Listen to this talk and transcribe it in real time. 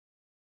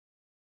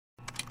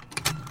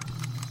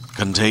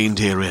Contained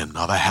herein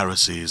are the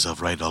heresies of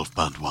Radolf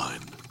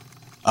Burntwine,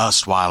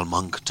 erstwhile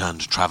monk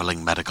turned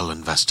traveling medical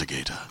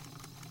investigator.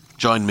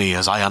 Join me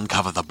as I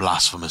uncover the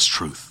blasphemous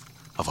truth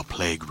of a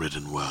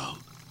plague-ridden world,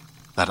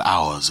 that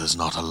ours is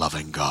not a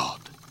loving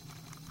God,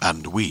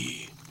 and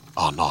we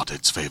are not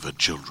its favored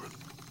children.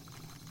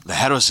 The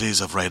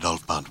heresies of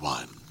Radolf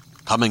Burntwine,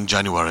 coming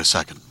January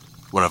 2nd,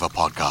 wherever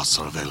podcasts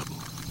are available.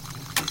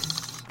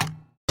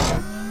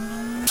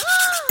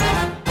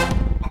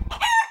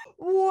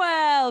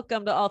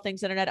 Welcome to All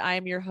Things Internet. I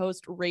am your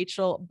host,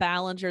 Rachel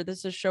Ballinger. This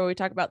is a show where we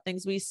talk about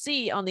things we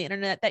see on the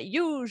internet that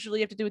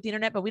usually have to do with the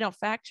internet, but we don't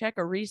fact check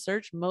or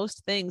research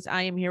most things.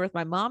 I am here with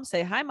my mom.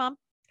 Say hi, Mom.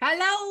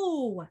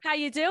 Hello. How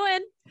you doing?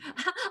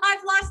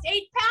 I've lost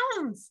 8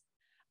 pounds.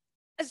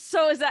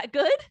 So is that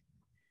good?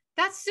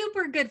 That's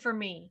super good for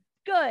me.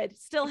 Good.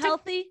 Still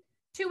healthy?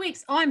 2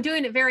 weeks. Oh, I'm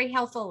doing it very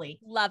healthily.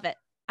 Love it.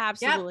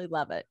 Absolutely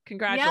love it.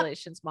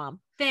 Congratulations, Mom.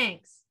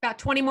 Thanks. About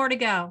 20 more to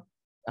go.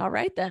 All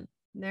right, then.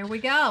 There we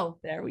go.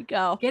 There we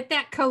go. Get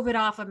that COVID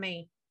off of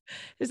me.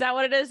 Is that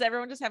what it is?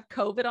 Everyone just have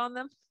COVID on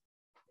them?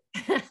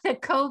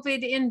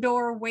 COVID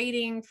indoor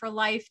waiting for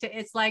life to,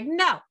 it's like,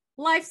 no,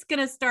 life's going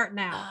to start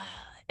now.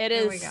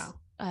 There we go.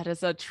 It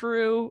is a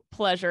true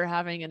pleasure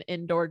having an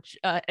indoor,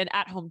 an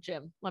at-home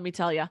gym. Let me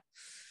tell you.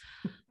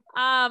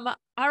 All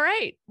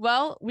right.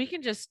 Well, we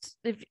can just,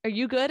 are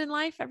you good in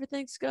life?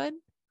 Everything's good?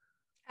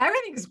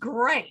 Everything's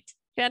great.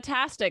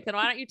 Fantastic. Then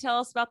why don't you tell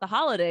us about the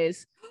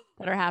holidays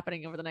that are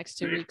happening over the next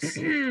 2 weeks?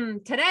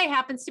 Today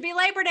happens to be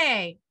Labor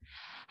Day.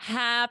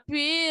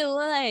 Happy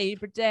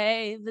Labor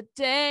Day, the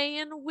day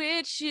in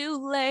which you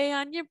lay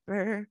on your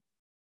burr.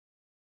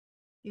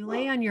 You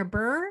lay on your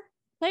burr?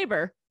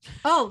 Labor.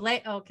 Oh,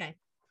 okay.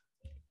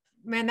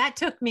 Man, that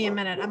took me a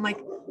minute. I'm like,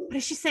 what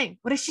is she saying?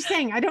 What is she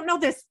saying? I don't know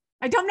this.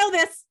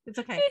 It's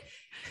okay.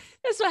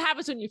 This is what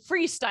happens when you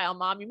freestyle,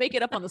 Mom. You make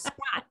it up on the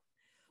spot.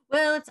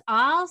 Well, it's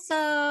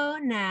also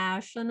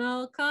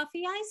National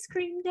Coffee Ice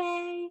Cream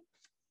Day.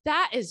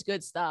 That is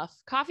good stuff.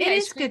 Coffee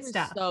ice cream good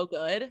stuff. Is so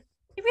good.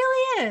 It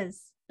really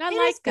is. It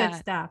is good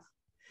stuff.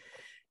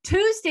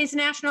 Tuesday's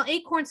National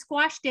Acorn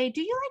Squash Day.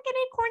 Do you like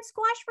an acorn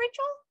squash,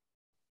 Rachel?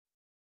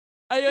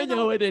 I don't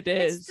know what it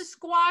is. It's the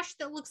squash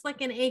that looks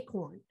like an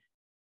acorn.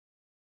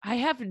 I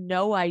have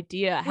no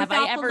idea.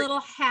 Without the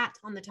little hat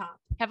on the top.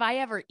 Have I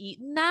ever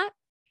eaten that?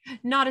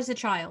 Not as a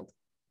child.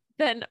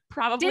 Then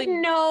probably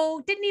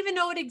didn't even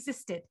know it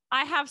existed.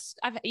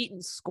 I've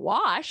eaten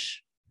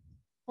squash.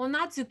 Well,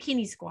 not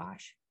zucchini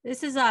squash.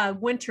 This is a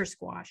winter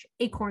squash,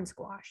 acorn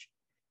squash.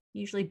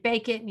 You usually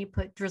bake it and you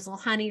drizzle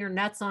honey or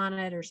nuts on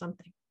it or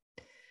something.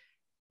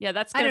 Yeah,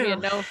 that's gonna be a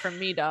no from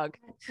me, dog.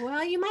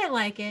 Well, you might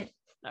like it.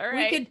 All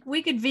right.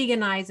 We could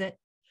veganize it.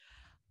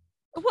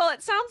 Well,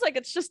 it sounds like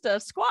it's just a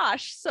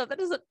squash, so that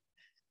doesn't.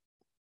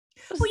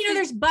 Well,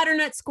 there's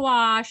butternut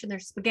squash and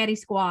there's spaghetti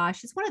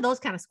squash. It's one of those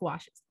kind of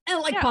squashes. I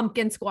don't like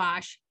pumpkin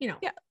squash,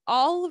 Yeah,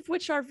 all of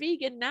which are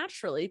vegan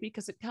naturally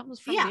because it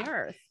comes from the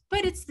earth.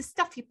 But it's the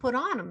stuff you put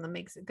on them that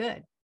makes it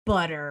good.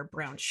 Butter,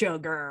 brown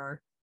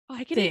sugar. Oh,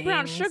 I can eat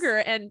brown sugar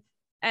and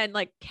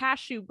like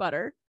cashew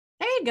butter.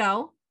 There you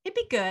go. It'd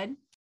be good.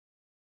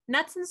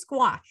 Nuts and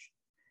squash.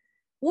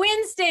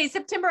 Wednesday,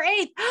 September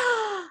 8th.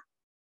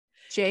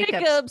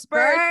 Jacob's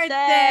birthday.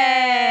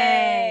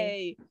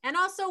 And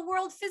also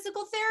World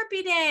Physical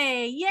Therapy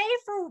Day. Yay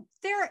for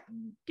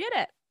Get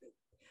it.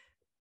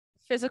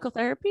 Physical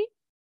therapy?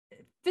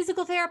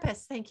 Physical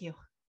therapist. Thank you.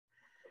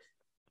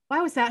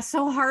 Why was that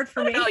so hard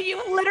for me? No, you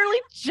literally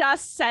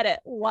just said it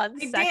 1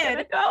 second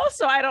ago.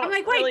 So I'm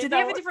like, wait, do they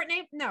have a different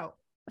name? No.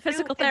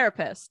 Physical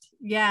therapist.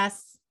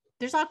 Yes.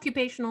 There's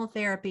occupational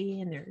therapy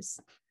and there's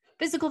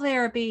physical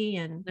therapy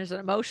and there's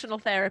an emotional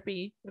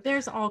therapy.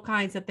 There's all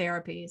kinds of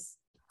therapies.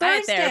 I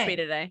had therapy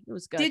today. It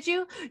was good. Did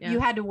you? Yeah. You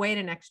had to wait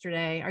an extra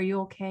day. Are you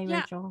okay,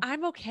 Rachel?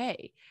 I'm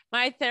okay.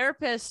 My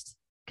therapist,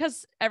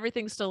 because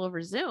everything's still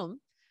over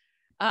Zoom,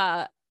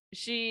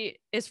 she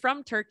is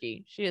from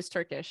Turkey. She is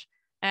Turkish.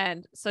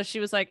 And so she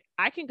was like,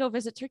 I can go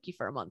visit Turkey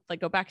for a month, like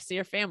go back to see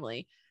her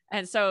family.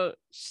 And so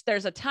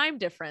there's a time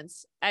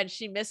difference and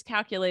she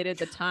miscalculated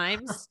the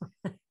times.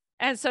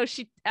 And so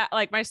she,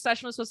 like my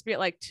session was supposed to be at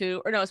like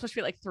 2, or no, it was supposed to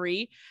be at like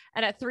 3.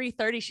 And at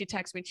 3:30, she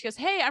texts me. She goes,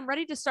 hey, I'm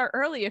ready to start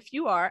early if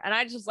you are. And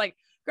I just like,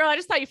 girl, I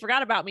just thought you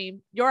forgot about me.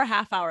 You're a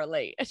half hour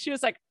late. And she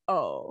was like,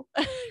 oh,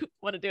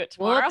 want to do it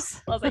tomorrow?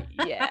 Whoops. I was like,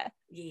 yeah.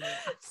 Yeah.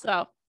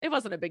 So it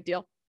wasn't a big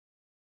deal.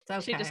 It's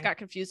okay. She just got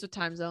confused with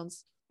time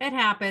zones. It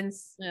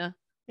happens. Yeah.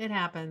 It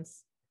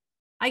happens.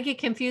 I get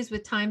confused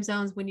with time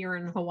zones when you're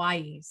in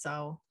Hawaii.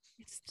 So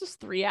it's just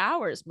 3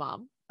 hours,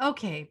 Mom.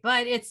 Okay.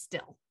 But it's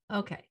still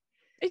okay.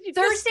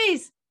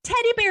 Thursday's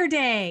Teddy Bear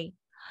Day.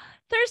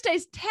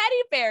 Thursday's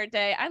Teddy Bear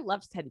Day. I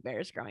loved teddy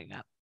bears growing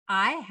up.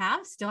 I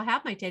still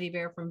have my teddy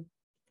bear from,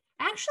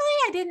 actually,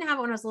 I didn't have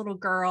it when I was a little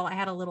girl. I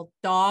had a little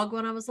dog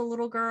when I was a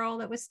little girl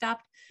that was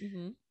stuffed.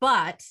 Mm-hmm.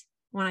 But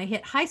when I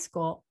hit high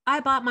school,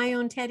 I bought my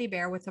own teddy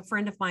bear with a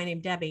friend of mine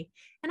named Debbie,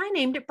 and I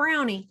named it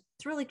Brownie.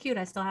 It's really cute.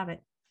 I still have it.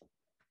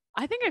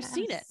 I think I've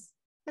seen it.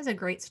 That's a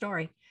great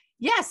story.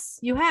 Yes,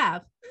 you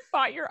have. You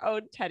bought your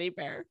own teddy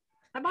bear.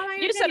 I bought my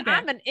own You teddy said bear.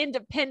 I'm an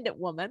independent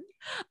woman.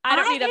 I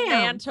don't need a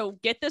man to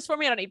get this for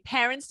me. I don't need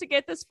parents to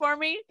get this for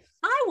me.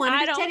 I wanted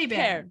I a don't teddy bear.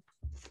 care.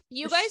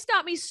 You guys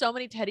got me so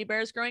many teddy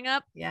bears growing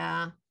up.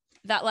 Yeah.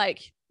 That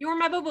like, you were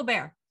my boo-boo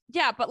bear.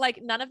 Yeah, but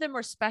like none of them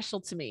were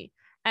special to me.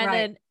 And Right.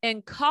 then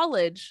in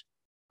college,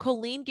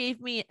 Colleen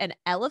gave me an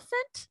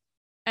elephant,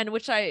 and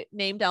which I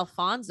named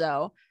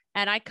Alfonso.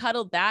 And I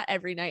cuddled that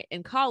every night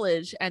in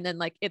college. And then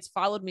like it's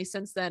followed me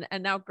since then.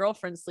 And now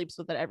girlfriend sleeps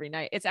with it every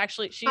night. It's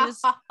actually, she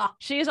is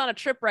on a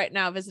trip right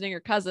now visiting her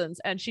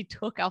cousins, and she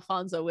took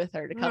Alfonso with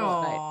her to cuddle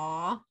at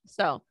night.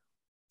 So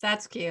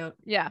that's cute.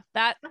 Yeah.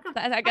 I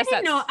guess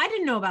I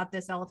didn't know about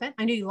this elephant.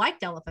 I knew you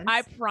liked elephants.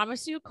 I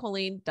promise you,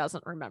 Colleen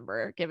doesn't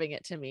remember giving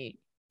it to me.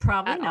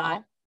 Probably not.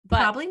 All, but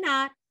probably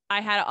not.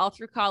 I had it all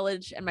through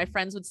college, and my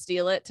friends would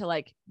steal it to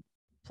like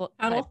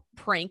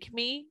prank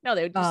me. No,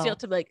 they would just steal it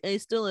to be like, I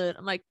stole it.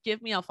 I'm like,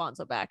 give me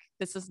Alfonso back.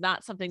 This is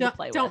not something to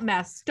play with. Don't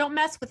mess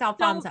with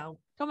Alfonso.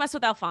 Don't mess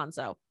with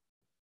Alfonso.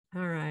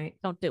 All right.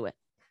 Don't do it.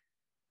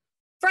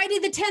 Friday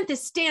the 10th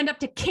is Stand Up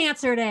to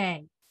Cancer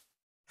Day.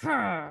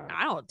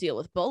 I don't deal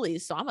with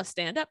bullies, so I'm gonna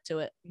stand up to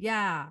it.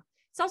 Yeah.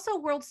 It's also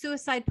World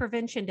Suicide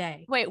Prevention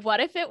Day. Wait, what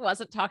if it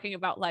wasn't talking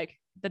about like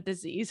the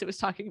disease? It was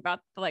talking about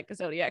like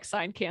zodiac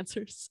sign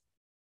cancers.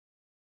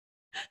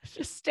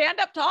 Just stand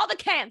up to all the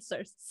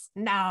cancers.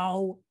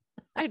 No.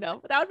 I know,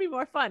 but that would be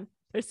more fun.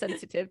 They're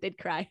sensitive. They'd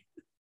cry.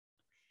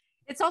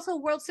 It's also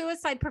World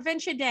Suicide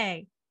Prevention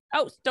Day.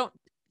 Oh, don't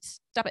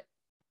stop it.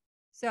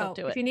 So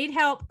if you need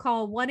help,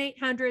 call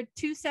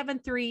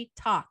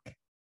 1-800-273-TALK.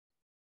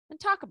 And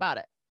talk about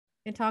it.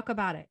 Talk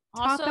about it.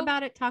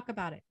 Talk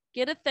about it.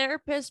 Get a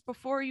therapist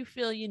before you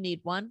feel you need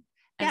one.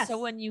 And so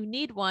when you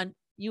need one,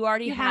 you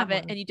already have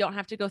it, and you don't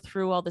have to go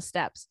through all the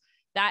steps.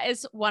 That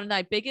is one of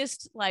my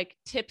biggest like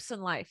tips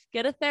in life.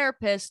 Get a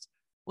therapist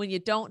when you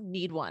don't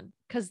need one,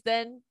 because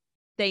then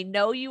they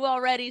know you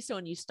already. So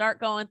when you start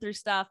going through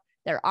stuff,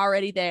 they're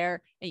already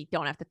there and you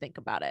don't have to think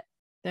about it.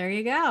 There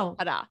you go.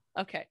 Ta-da.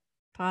 Okay.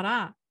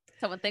 Ta-da.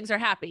 So when things are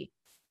happy,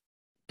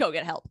 go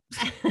get help.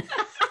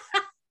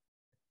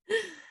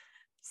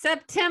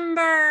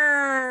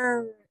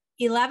 September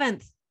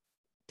 11th,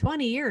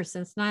 20 years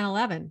since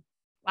 9/11.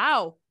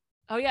 Wow.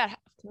 Oh yeah.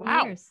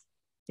 Wow. Years.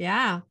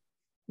 Yeah.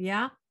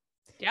 Yeah.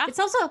 It's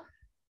also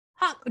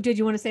hot. Did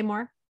you want to say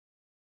more?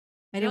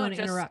 I didn't want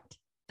to interrupt.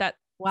 That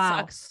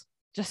sucks.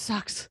 Just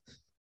sucks.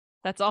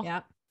 That's all.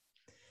 Yeah.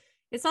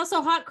 It's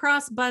also Hot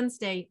Cross Buns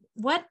Day.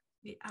 What?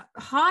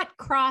 Hot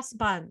cross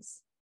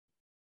buns.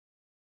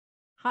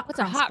 What's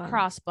a hot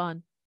cross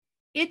bun?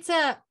 It's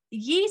a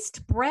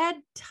yeast bread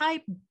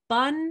type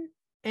bun.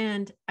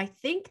 And I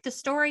think the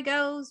story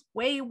goes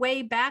way,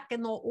 way back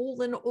in the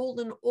olden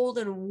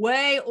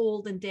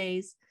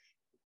days.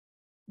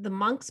 The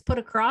monks put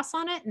a cross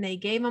on it and they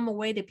gave them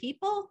away to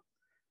people.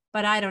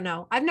 But I don't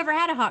know. I've never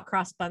had a hot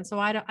cross bun, so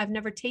I've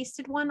never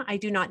tasted one. I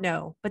do not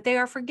know, but they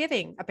are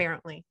forgiving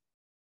apparently.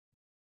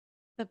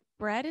 The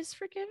bread is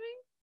forgiving?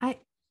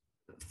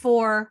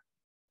 For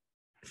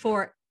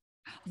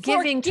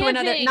giving to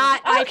another,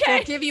 not I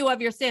forgive you of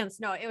your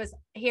sins. No, it was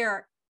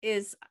here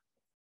is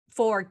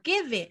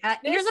forgiving.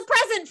 Here's a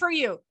present for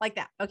you, like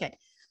that. Okay.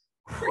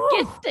 For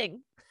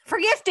gifting.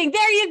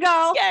 There you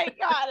go. Okay,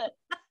 got it.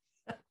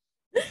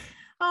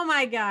 Oh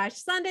my gosh.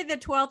 Sunday the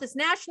 12th is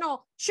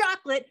National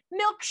Chocolate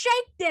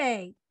Milkshake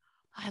Day.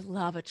 I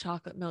love a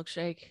chocolate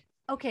milkshake.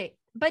 Okay.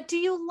 But do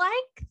you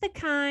like the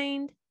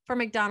kind for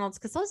McDonald's?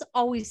 Because those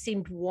always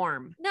seemed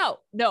warm. No.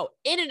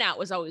 In-N-Out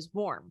was always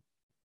warm.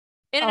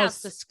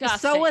 In-N-Out's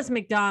disgusting. So was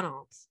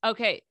McDonald's.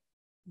 Okay.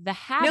 The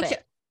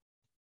Habit.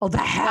 The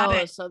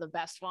Habit. So the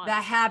best one. The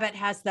Habit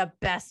has the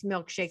best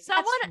milkshakes.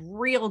 That's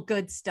real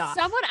good stuff.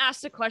 Someone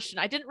asked a question.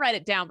 I didn't write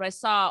it down, but I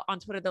saw on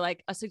Twitter, they're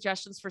like,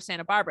 suggestions for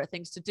Santa Barbara,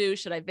 things to do.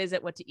 Should I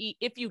visit? What to eat?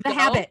 If you The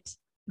Habit.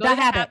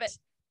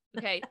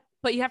 Okay.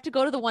 But you have to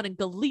go to the one in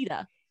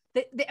Goleta.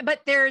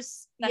 But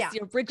that's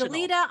the original.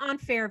 Goleta on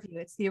Fairview.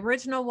 It's the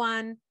original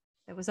one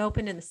that was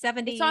opened in the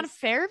 70s. It's on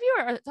Fairview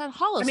or it's on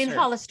Hollister? I mean,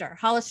 Hollister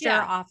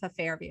off of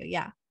Fairview.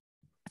 Yeah.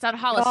 It's on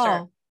Hollister.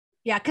 Oh,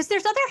 yeah. Because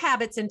there's other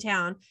Habits in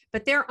town,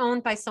 but they're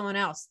owned by someone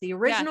else. The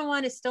original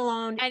one is still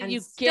owned and you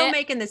still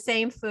making the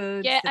same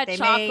food. Get a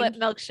chocolate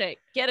milkshake.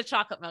 Get a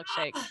chocolate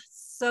milkshake.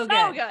 So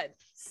good.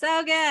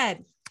 So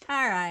good.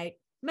 All right.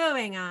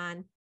 Moving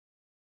on.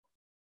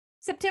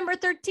 September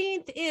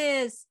 13th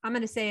is, I'm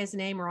going to say his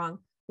name wrong,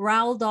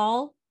 Roald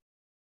Dahl.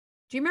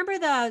 Do you remember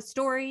the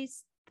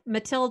stories?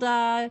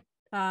 Matilda,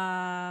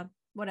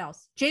 what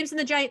else? James and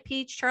the Giant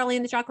Peach, Charlie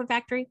and the Chocolate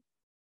Factory.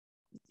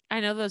 I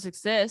know those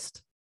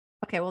exist.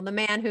 Okay, well, the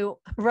man who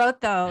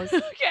wrote those.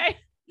 Okay.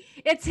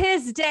 It's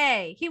his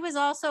day. He was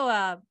also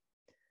a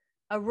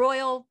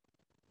royal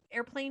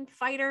airplane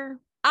fighter.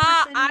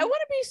 I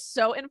want to be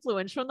so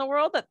influential in the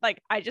world that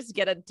like I just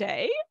get a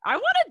day. I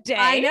want a day.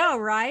 I know,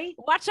 right?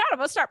 Watch out. I'm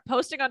going to start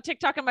posting on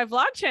TikTok and my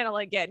vlog channel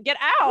again. Get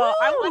out. Woo!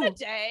 I want a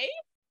day.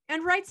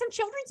 And write some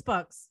children's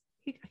books.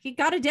 He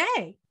got a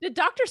day. Did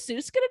Dr.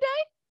 Seuss get a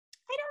day?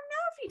 I don't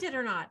know if he did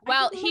or not.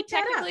 Well, he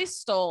technically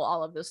stole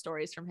all of those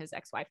stories from his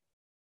ex-wife.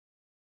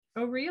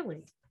 Oh,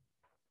 really?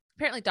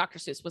 Apparently Dr.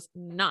 Seuss was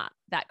not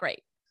that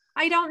great.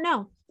 I don't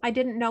know. I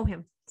didn't know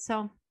him.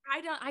 So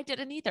I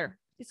didn't either.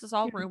 This is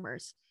all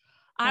rumors.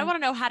 I Okay. want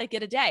to know how to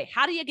get a day.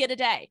 How do you get a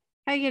day?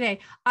 how you get a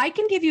day? I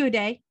can give you a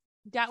day.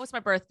 That was my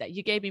birthday.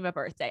 You gave me my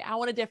birthday. I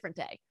want a different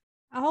day.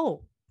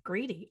 Oh,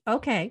 greedy.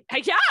 Okay.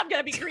 Yeah, I'm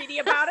going to be greedy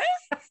about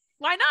it.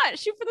 Why not?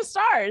 Shoot for the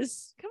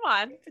stars. Come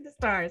on. For the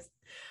stars.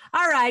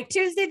 All right.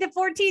 Tuesday the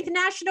 14th,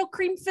 National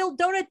Cream-Filled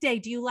Donut Day.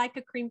 Do you like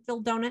a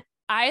cream-filled donut?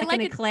 I Like like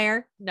an a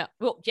eclair? no.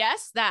 Well,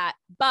 yes, that,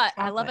 but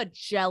I love a Chocolate.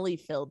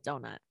 jelly-filled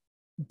donut.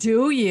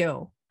 Do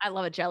you? I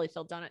love a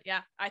jelly-filled donut.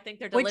 Yeah, I think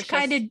they're delicious.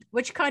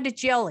 Which kind of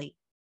jelly?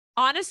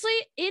 Honestly,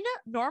 in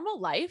normal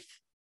life,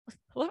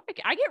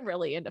 I get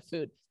really into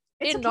food.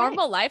 It's In okay.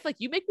 normal life, like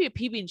you make me a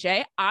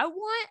PB&J, I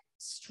want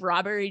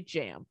strawberry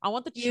jam. I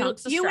want the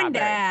chunks of You strawberry. and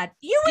Dad.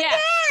 You and Yeah.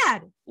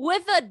 Dad.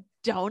 With a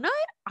donut,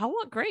 I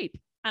want grape.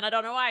 And I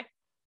don't know why.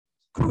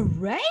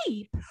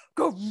 Grape.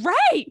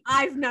 Grape.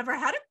 I've never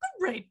had a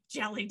grape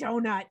jelly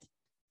donut.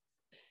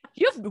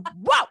 You've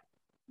whoa.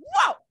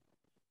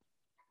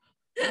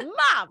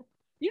 Mom,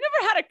 you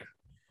never had a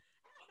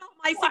Not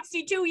my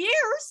 62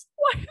 years.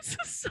 why is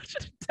this such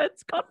an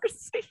intense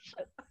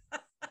conversation?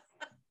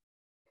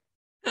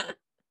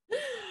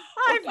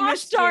 I've Gosh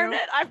missed darn you.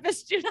 it. I've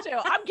missed you too.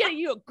 I'm getting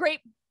you a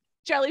grape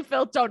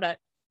jelly-filled donut.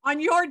 On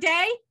your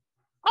day?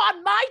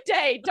 On my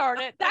day, darn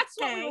it. That's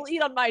what we Okay. will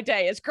eat on my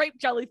day is grape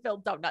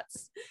jelly-filled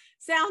donuts.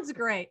 Sounds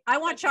great. I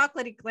want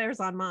chocolate eclairs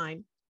on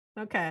mine.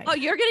 Okay. Oh,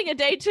 you're getting a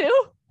day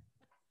too?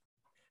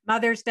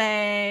 Mother's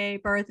Day,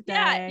 birthday.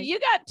 Yeah, you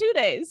got 2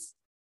 days.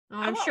 Oh,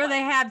 I I'm want sure one.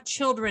 they have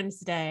Children's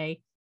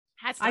Day.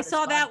 That's I not as saw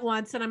fun. that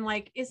once and I'm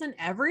like, isn't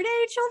every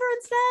day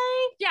Children's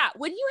Day? Yeah,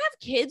 when you have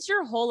kids,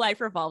 your whole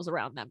life revolves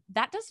around them.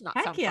 That does not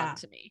Heck sound yeah. fun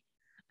to me.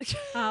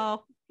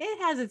 Oh,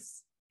 it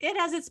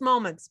has its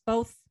moments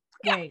both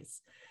Yeah.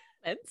 ways.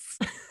 It's-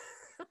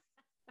 A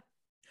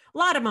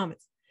lot of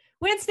moments.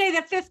 Wednesday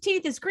the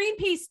 15th is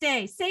Greenpeace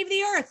Day. Save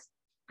the Earth.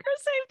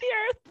 Save the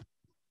earth.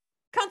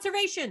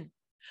 Conservation.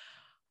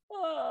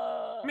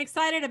 I'm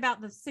excited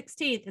about the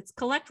 16th. It's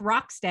Collect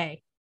Rocks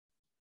Day.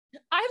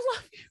 I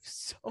love you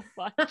so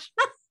much.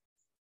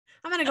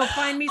 I'm going to go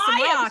find me some I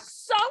am rocks.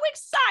 so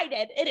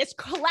excited. It is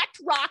Collect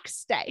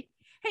Rocks Day.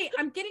 Hey,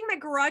 I'm getting my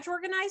garage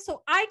organized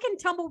so I can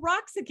tumble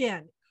rocks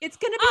again. It's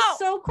going to be Oh.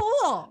 so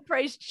cool.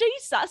 Praise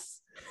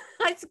Jesus.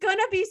 It's going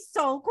to be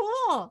so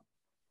cool.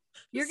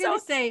 You're going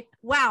So- to say,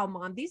 wow,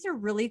 Mom, these are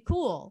really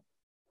cool.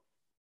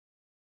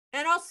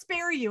 And I'll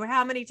spare you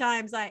how many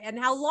times and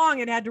how long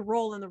it had to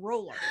roll in the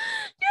roller.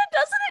 Yeah,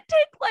 doesn't it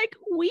take like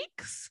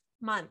weeks?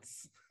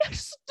 Months.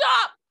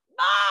 Stop,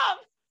 Mom.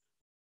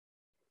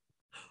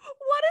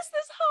 What is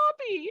this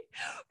hobby?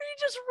 Where you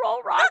just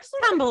roll rocks?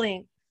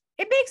 Tumbling.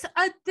 It makes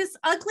this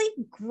ugly,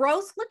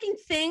 gross looking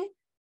thing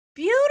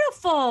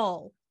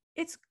beautiful.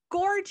 It's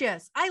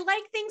gorgeous. I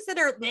like things that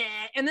are bleh,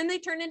 and then they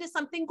turn into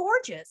something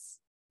gorgeous.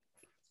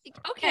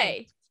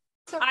 Okay.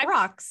 So I-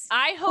 rocks.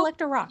 I hope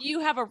Collect a rock. you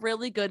have a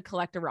really good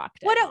collect a rock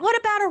day. What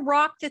about a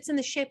rock that's in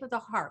the shape of the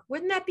heart?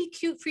 Wouldn't that be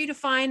cute for you to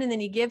find? And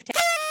then you give to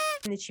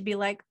and it should be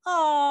like,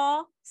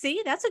 oh,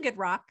 see, that's a good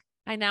rock.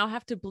 I now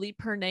have to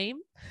bleep her name.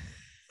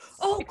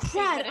 Oh,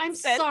 16 crud. minutes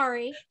I'm in.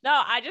 sorry.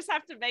 No, I just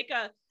have to make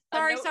a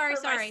Sorry, note sorry,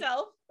 for sorry.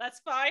 myself. That's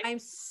fine. I'm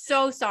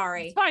so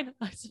sorry. It's fine.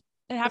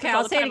 It happens Okay, all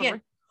I'll the say it time.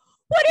 again.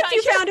 What if No,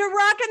 you you're- found a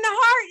rock in the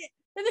heart,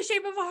 in the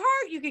shape of a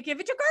heart? You could give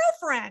it to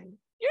girlfriend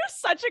You're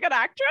such a good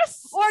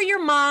actress. or your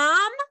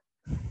mom.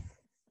 I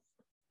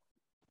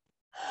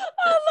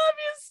love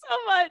you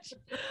so much.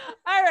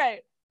 All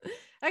right.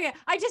 Okay,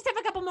 I just have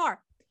a couple more.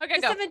 Okay,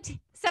 The go.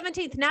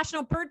 17th,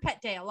 National Bird Pet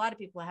Day. A lot of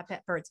people have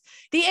pet birds.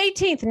 The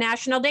 18th,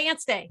 National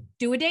Dance Day.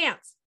 Do a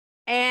dance.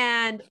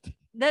 And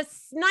the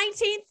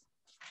 19th,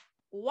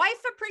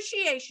 Wife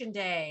Appreciation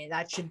Day.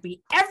 That should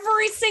be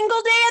every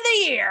single day of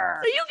the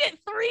year. So you get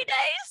 3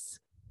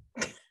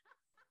 days?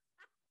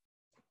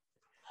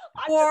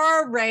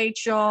 Poor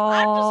Rachel.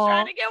 I'm just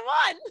trying to get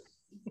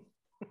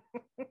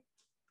one.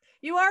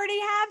 You already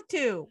have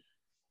two.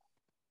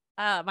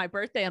 My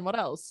birthday and what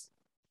else?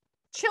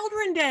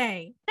 Children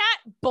Day. That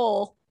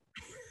bull.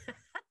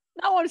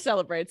 No one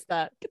celebrates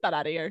that. Get that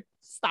out of here.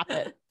 Stop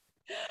it.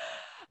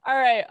 All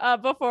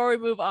right. Before we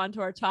move on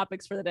to our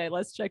topics for the day,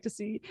 let's check to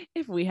see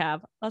if we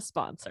have a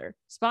sponsor.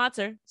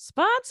 Sponsor.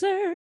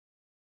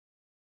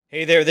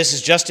 Hey there, this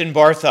is Justin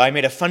Bartha. I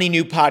made a funny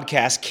new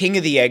podcast, King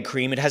of the Egg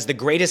Cream. It has the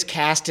greatest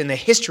cast in the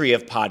history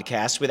of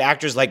podcasts with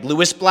actors like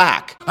Louis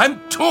Black, I'm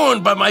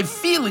torn by my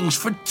feelings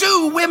for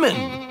two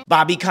women.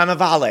 Bobby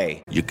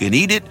Cannavale, You can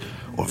eat it,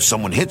 or if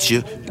someone hits you,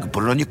 you can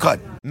put it on your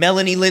cut.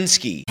 Melanie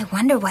Linsky, I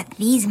wonder what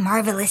these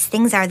marvelous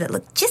things are that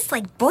look just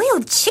like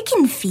boiled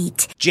chicken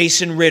feet.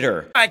 Jason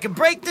Ritter, I can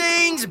break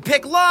things and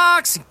pick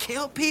locks and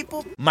kill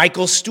people.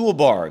 Michael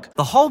Stuhlbarg,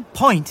 The whole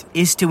point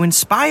is to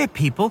inspire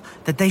people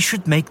that they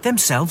should make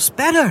themselves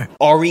better.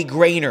 Ari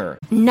Grainer,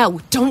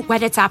 No, don't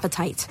whet its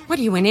appetite. What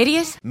are you, an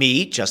idiot?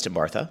 me, Justin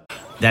Bartha,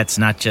 That's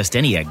not just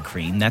any egg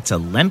cream, that's a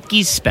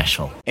Lemke's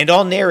special. and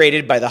all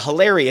narrated by the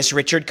hilarious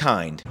Richard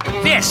Kind.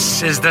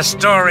 This is the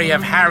story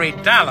of Harry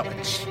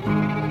Dalowitz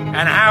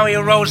and how he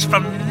rose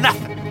from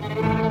nothing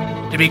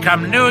to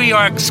become New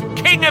York's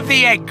King of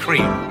the Egg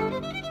Cream.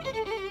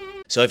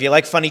 So if you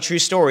like funny true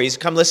stories,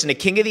 come listen to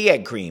King of the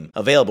Egg Cream,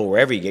 available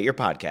wherever you get your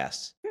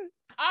podcasts.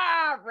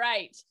 All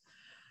right.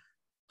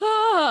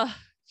 Oh,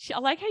 I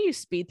like how you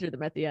speed through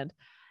them at the end.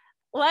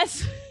 Well,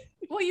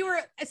 you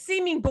were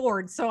seeming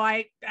bored, so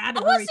I had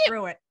to I hurry wasn't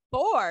through it.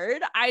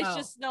 bored. I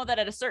just know that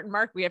at a certain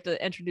mark, we have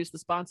to introduce the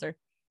sponsor.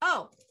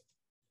 Oh.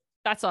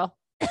 That's all.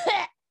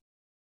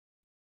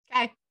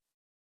 Okay.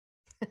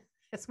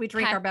 As we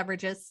drink our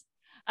beverages.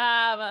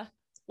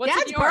 What's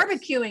Dad's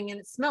barbecuing and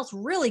it smells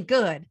really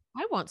good.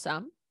 I want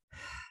some.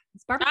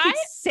 It's barbecued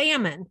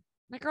salmon.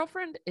 My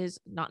girlfriend is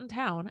not in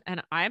town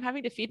and I am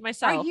having to feed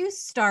myself. Are you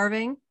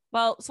starving?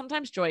 Well,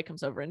 sometimes Joy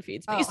comes over and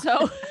feeds me.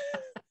 So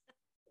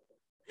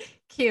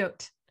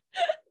cute.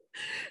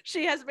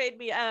 She has made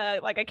me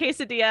like a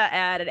quesadilla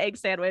and an egg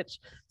sandwich.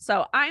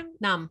 So I'm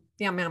yum.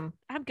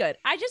 I'm good.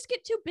 I just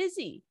get too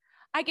busy.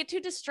 I get too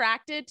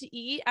distracted to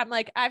eat. I'm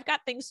like, I've got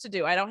things to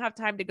do. I don't have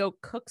time to go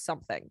cook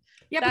something.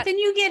 Yeah, but then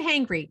you get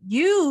hangry.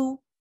 You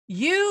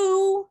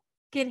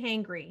get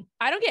hangry.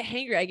 I don't get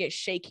hangry. I get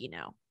shaky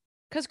now.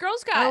 Because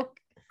girls got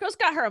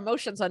her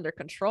emotions under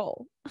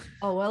control.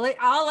 Oh, well,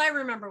 all I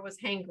remember was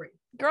hangry.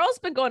 Girl's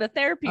been going to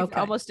therapy for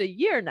almost a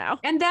year now.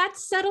 And that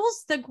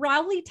settles the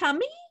growly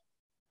tummy?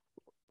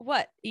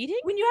 What, eating?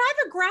 When you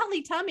have a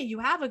growly tummy, you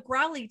have a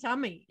growly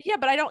tummy. Yeah,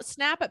 but I don't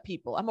snap at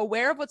people. I'm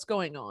aware of what's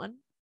going on.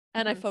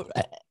 And I focus.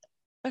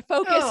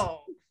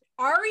 Oh,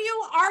 are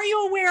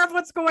you aware of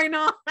what's going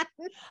on?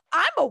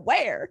 I'm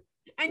aware.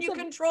 And you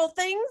control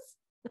things?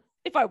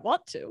 If I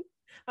want to.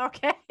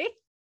 Okay.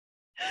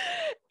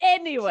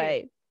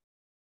 Anyway.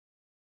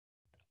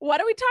 What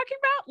are we talking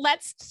about?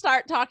 Let's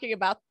start talking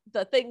about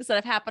the things that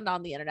have happened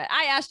on the internet.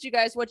 I asked you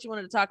guys what you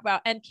wanted to talk about,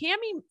 and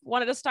Cammie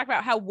wanted us to talk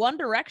about how One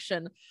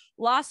Direction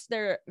lost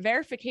their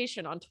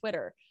verification on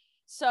Twitter.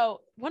 So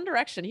One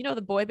Direction, you know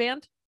the boy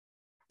band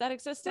that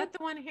existed? Is that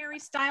the one Harry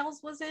Styles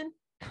was in?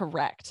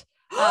 Correct.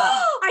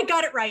 I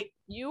got it right.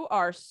 You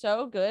are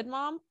so good,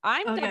 Mom.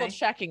 I'm double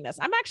checking this.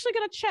 I'm actually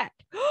going to check.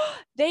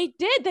 They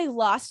did. They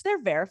lost their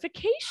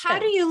verification. How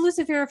do you lose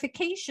a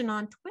verification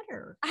on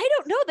Twitter? I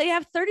don't know. They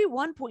have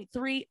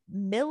 31.3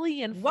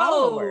 million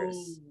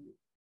followers.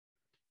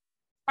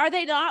 Are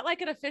they not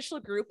like an official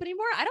group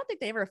anymore? I don't think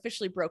they ever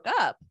officially broke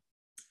up.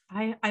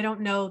 I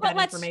don't know that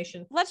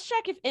information. Let's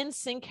check if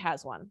NSYNC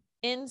has one.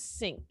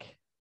 NSYNC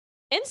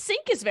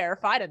is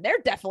verified and they're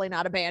definitely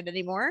not a band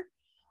anymore.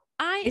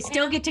 They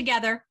still get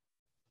together.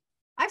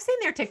 I've seen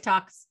their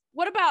TikToks.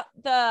 What about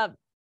the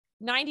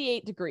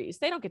 98 Degrees?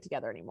 They don't get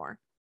together anymore.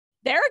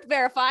 They're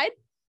verified.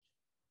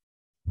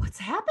 What's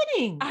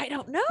happening? I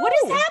don't know. What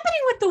is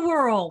happening with the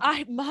world?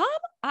 Mom,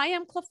 I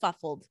am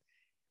kerfuffled.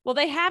 Well,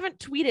 they haven't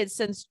tweeted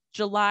since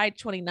July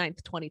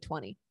 29th,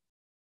 2020.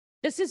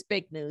 This is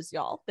big news,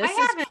 y'all. I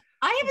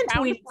haven't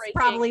tweeted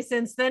probably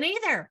since then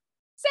either.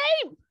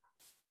 Same.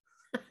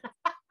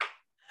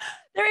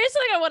 There is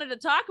something I wanted to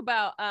talk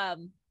about.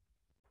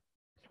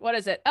 What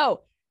is it?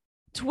 Oh,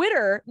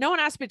 Twitter. No one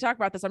asked me to talk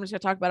about this. I'm just going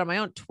to talk about it on my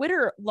own.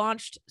 Twitter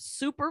launched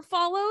super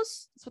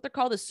follows. That's what they're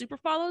called, is super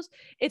follows.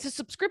 It's a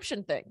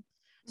subscription thing.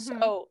 Mm-hmm.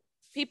 So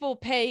people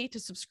pay to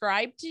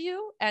subscribe to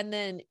you, and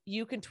then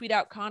you can tweet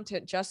out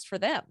content just for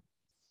them.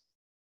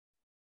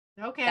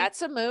 Okay.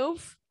 That's a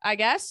move, I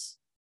guess.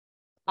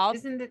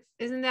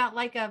 Isn't that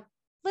like a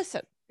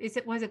listen?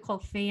 Was it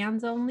called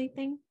fans only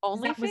thing?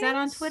 Only was that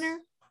on Twitter?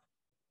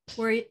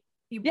 Where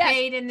you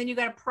paid and then you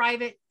got a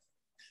private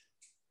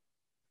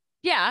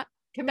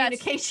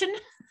communication?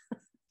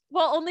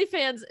 Well,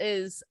 OnlyFans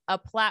is a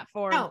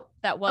platform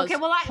that was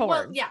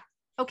porn.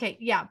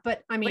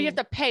 But I mean, you have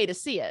to pay to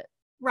see it,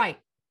 right?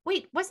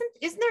 Wait,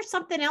 isn't there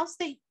something else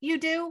that you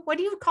do? What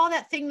do you call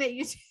that thing that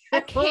you do?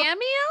 A cameo?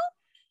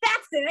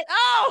 That's it.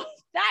 Oh,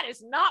 that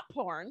is not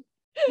porn.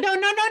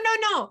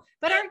 No.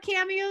 But are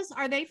cameos,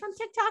 are they from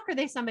TikTok or are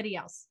they somebody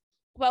else?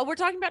 Well, we're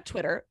talking about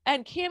Twitter,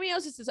 and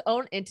Cameos is its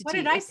own entity. What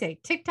did I say?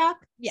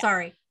 TikTok? Yeah.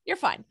 Sorry. You're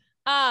fine.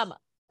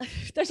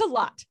 There's a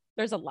lot.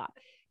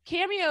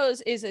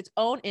 Cameos is its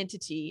own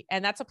entity,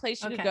 and that's a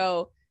place you can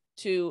go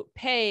to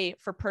pay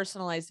for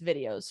personalized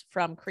videos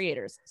from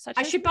creators.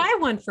 I should buy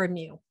one from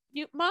you.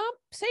 Mom,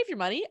 save your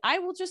money. I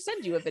will just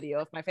send you a video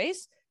of my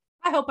face.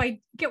 I hope I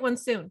get one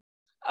soon.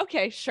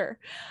 Okay, sure.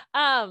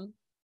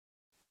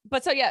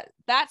 But so yeah,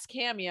 that's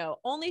Cameo.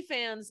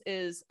 OnlyFans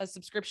is a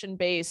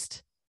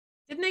subscription-based.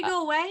 Didn't they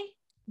go away?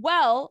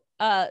 Well,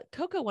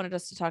 Coco wanted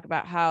us to talk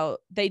about how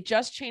they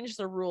just changed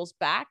the rules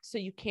back so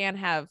you can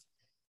have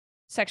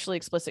sexually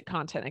explicit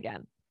content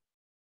again.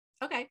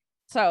 Okay.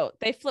 So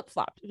they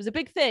flip-flopped. It was a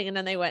big thing, and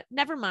then they went,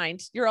 never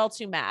mind. You're all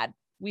too mad.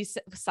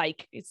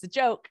 Psych. It's a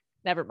joke.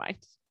 Never mind.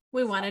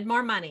 We wanted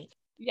more money.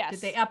 Yes.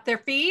 Did they up their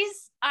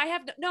fees?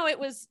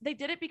 They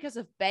did it because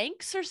of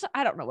banks or something.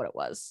 I don't know what it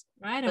was.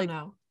 I don't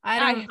know.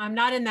 I'm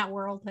not in that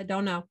world. I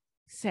don't know.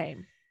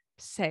 Same,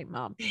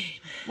 Mom.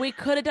 We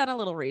could have done a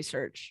little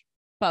research,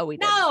 but we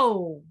didn't.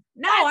 No,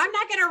 I'm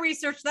not going to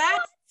research that.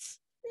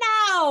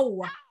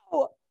 No.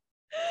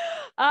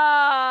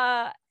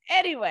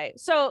 Anyway,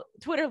 so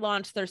Twitter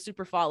launched their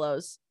super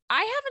follows.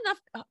 I have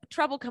enough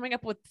trouble coming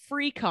up with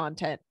free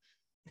content.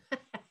 Now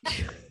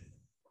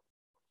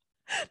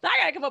I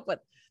gotta come up with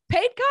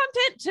paid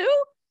content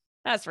too.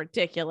 That's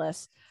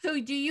ridiculous. So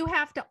do you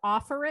have to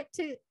offer it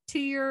to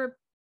your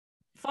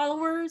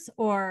followers,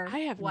 or I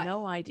have what?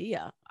 no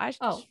idea.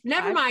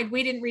 Never mind.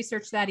 We didn't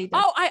research that either.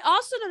 Oh, I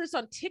also noticed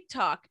on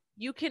TikTok,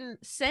 you can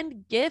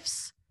send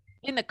gifts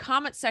in the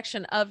comment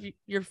section of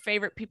your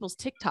favorite people's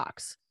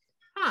TikToks.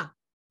 Huh.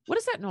 What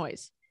is that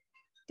noise?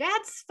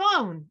 Dad's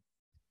phone.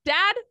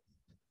 Dad,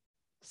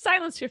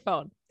 silence your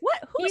phone.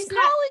 What? Who's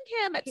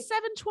calling him at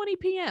 7:20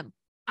 p.m.?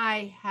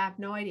 I have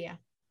no idea.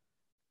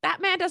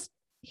 That man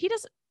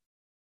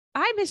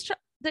I'm his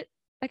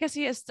I guess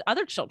he has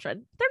other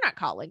children. They're not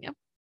calling him.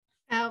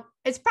 Oh,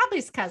 it's probably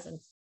his cousin.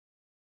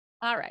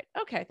 All right.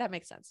 Okay. That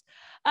makes sense.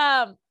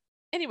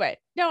 Anyway,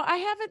 no, I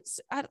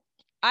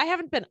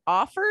haven't been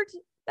offered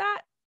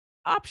that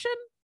option.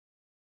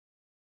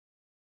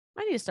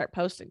 I need to start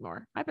posting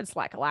more. I've been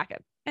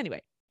slack-a-lacking.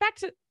 Anyway, back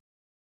to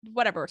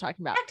whatever we're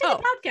talking about. Back to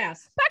the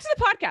podcast. Back to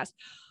the podcast.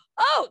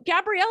 Oh,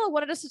 Gabriella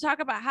wanted us to talk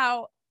about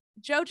how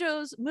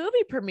JoJo's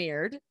movie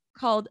premiered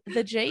called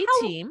The J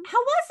Team. How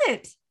was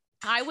it?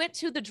 I went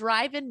to the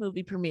drive-in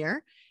movie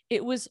premiere.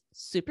 It was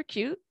super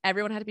cute.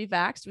 Everyone had to be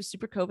vaxxed. It was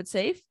super COVID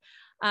safe.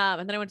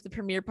 And then I went to the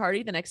premiere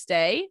party the next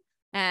day,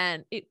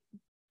 and it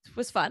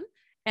was fun.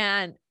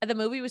 And the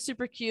movie was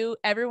super cute.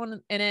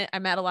 Everyone in it, I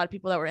met a lot of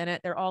people that were in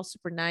it. They're all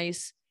super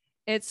nice.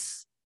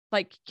 It's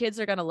like kids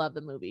are going to love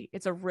the movie.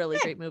 It's a really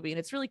great movie, and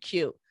it's really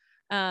cute.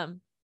 And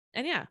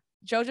yeah,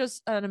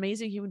 JoJo's an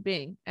amazing human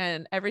being,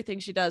 and everything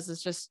she does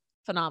is just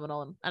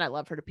phenomenal. And I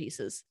love her to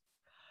pieces.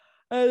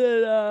 And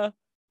then,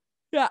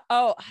 yeah.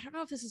 Oh, I don't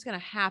know if this is going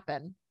to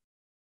happen.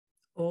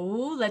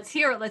 Oh, let's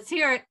hear it. Let's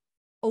hear it.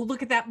 Oh,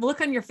 look at that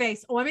look on your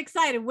face. Oh, I'm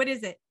excited. What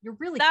is it? You're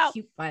really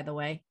cute, by the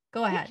way.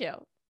 Go ahead. Thank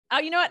you. Oh,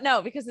 you know what?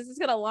 No, because this is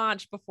going to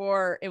launch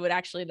before it would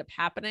actually end up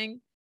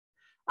happening.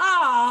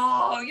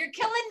 Oh, you're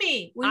killing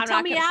me. Will you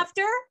tell me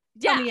after?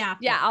 Yeah. Tell me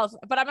after. Yeah.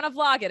 But I'm going to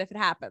vlog it if it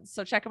happens.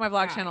 So check out my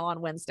vlog channel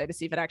on Wednesday to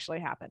see if it actually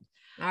happened.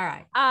 All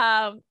right.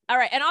 All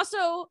right. And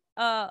also,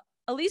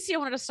 Alicia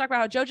wanted us to talk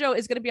about how JoJo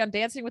is going to be on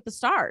Dancing with the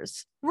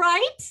Stars.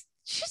 Right?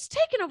 She's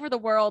taken over the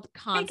world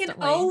constantly.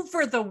 Taken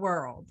over the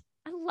world.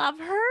 I love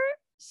her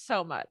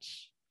so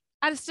much.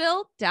 I'm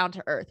still down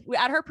to earth.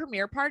 At her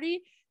premiere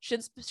party, she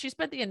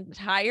spent the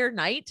entire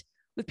night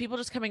with people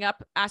just coming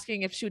up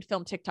asking if she would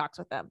film TikToks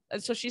with them.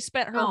 And so she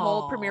spent her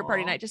whole premiere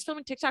party night just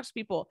filming TikToks with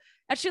people.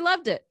 And she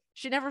loved it.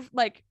 She never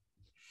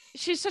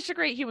she's such a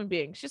great human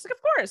being. She's like,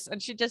 of course.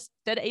 And she just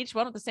did each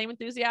one with the same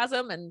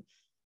enthusiasm, and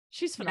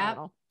she's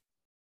phenomenal.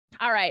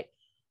 Yep. All right.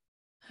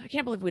 I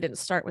can't believe we didn't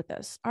start with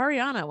this.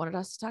 Ariana wanted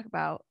us to talk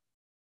about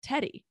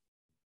Teddy.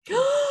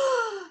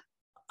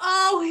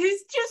 Oh,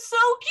 he's just so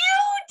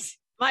cute.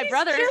 My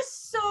brother.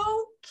 Just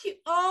so cute.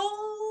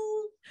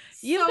 Oh,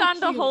 you've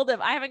gotten to hold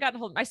him. I haven't gotten to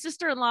hold him. My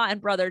sister-in-law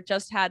and brother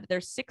just had their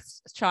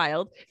 6th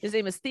child. His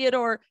name is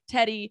Theodore,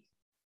 Teddy,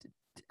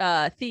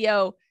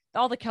 Theo.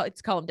 All the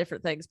kids call him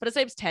different things, but his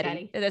name's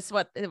Teddy. That's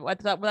what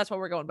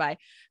we're going by.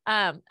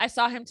 I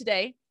saw him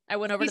today. I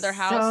went over to their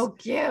house. So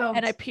cute.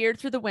 And I peered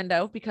through the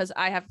window because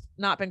I have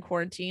not been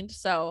quarantined.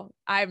 So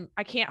I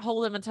can't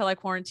hold him until I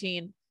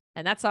quarantine,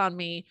 and that's on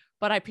me.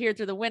 But I peered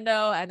through the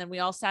window, and then we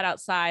all sat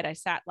outside. I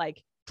sat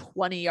like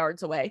 20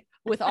 yards away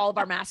with all of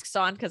our masks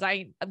on because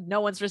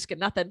no one's risking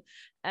nothing.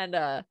 And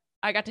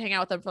I got to hang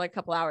out with him for like a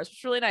couple hours,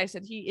 which was really nice.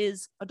 And he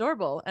is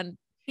adorable. And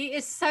he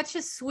is such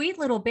a sweet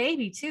little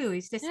baby too.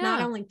 He's just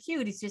not only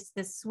cute, he's just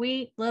this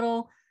sweet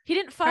little. He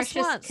didn't fuss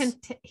once. And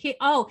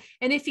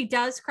if he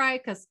does cry,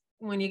 because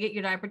when you get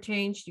your diaper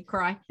changed, you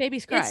cry.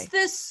 Babies cry. It's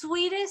the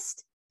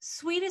sweetest,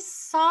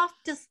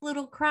 softest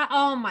little cry.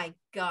 Oh my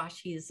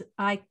gosh,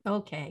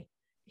 okay.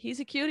 He's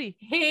a cutie.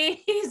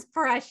 He's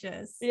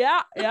precious.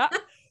 Yeah.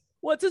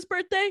 What's his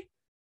birthday?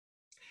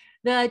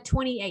 The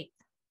 28th.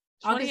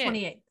 August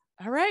 28th.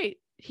 All right.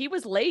 He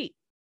was late.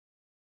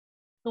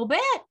 A little bit.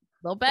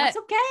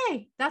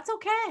 That's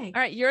okay.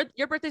 All right.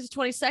 Your birthday's the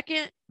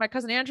 22nd. My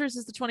cousin Andrew's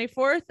is the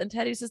 24th, and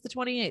Teddy's is the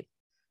 28th.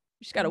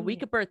 She's got a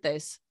week of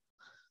birthdays.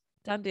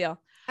 Done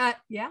deal.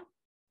 Yeah.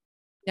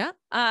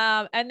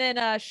 And then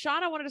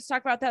Shauna wanted us to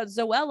talk about that.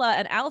 Zoella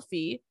and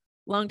Alfie,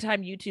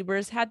 longtime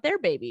YouTubers, had their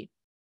baby.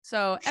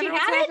 So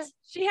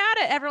she had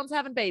it. Everyone's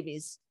having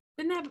babies.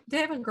 Did they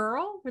have a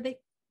girl? Were they?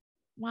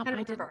 Well, I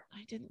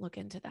didn't look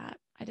into that.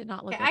 I did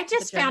not look. I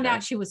just found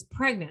out she was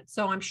pregnant,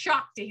 so I'm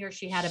shocked to hear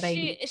she had a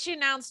baby. She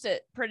announced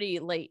it pretty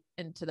late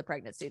into the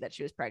pregnancy that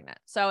she was pregnant.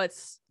 So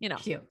it's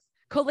cute.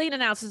 Colleen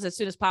announces as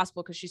soon as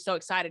possible because she's so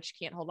excited she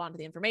can't hold on to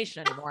the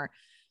information anymore.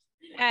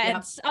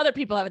 And other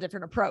people have a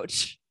different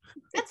approach.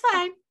 That's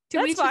fine.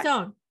 To each his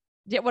own.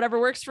 Yeah, whatever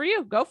works for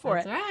you, go for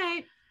it. That's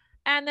right.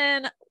 And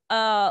then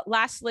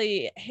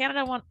lastly,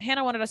 Hannah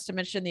wanted us to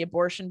mention the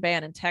abortion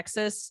ban in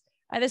Texas.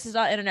 This is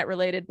not internet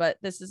related, but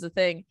this is the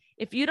thing.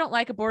 If you don't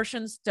like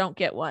abortions, don't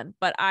get one.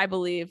 But I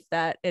believe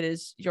that it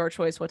is your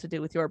choice what to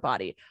do with your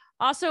body.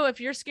 Also,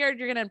 if you're scared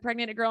you're going to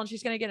impregnate a girl and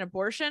she's going to get an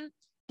abortion,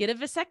 get a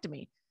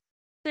vasectomy.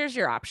 There's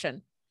your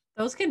option.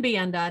 Those can be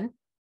undone.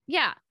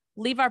 Yeah.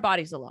 leave our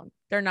bodies alone.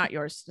 They're not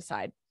yours to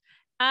decide.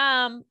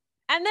 And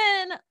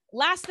then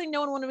last thing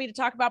no one wanted me to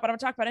talk about, but I'm gonna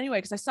talk about anyway,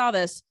 because I saw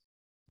this.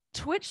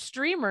 Twitch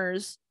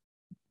streamers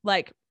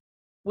like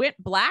went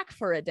black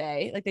for a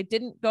day. Like they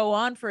didn't go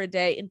on for a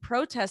day in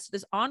protest to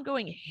this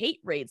ongoing hate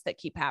raids that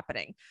keep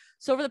happening.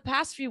 So over the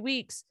past few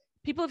weeks,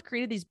 people have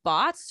created these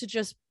bots to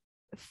just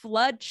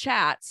flood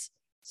chats.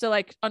 So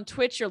like on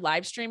Twitch, you're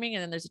live streaming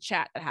and then there's a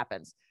chat that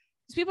happens.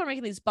 These people are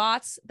making these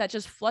bots that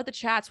just flood the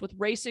chats with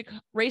racist,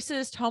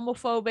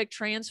 homophobic,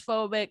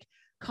 transphobic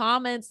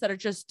comments that are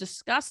just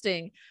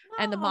disgusting.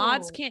 And the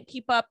mods can't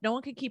keep up. No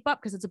one can keep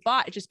up because it's a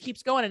bot. It just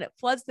keeps going and it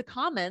floods the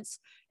comments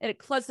and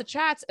it floods the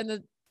chats,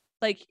 and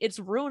it's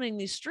ruining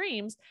these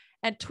streams.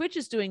 And Twitch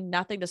is doing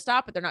nothing to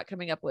stop it. They're not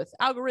coming up with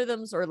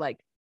algorithms or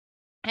like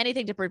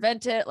anything to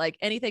prevent it, like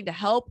anything to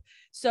help.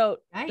 So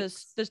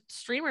the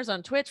streamers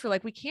on Twitch were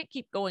like, we can't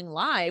keep going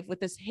live with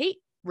this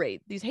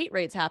these hate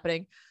raids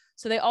happening.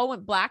 So they all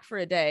went black for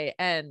a day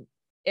and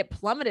it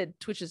plummeted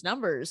Twitch's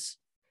numbers.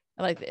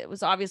 Like it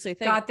was obviously a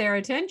thing. Got their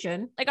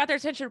attention. It got their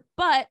attention,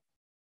 but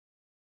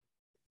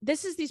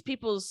this is these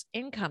people's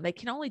income. They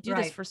can only do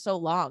this for so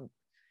long.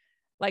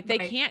 Like they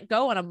can't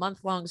go on a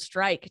month-long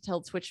strike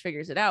until Twitch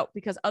figures it out,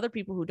 because other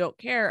people who don't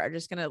care are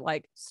just going to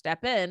like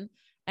step in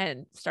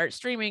and start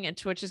streaming, and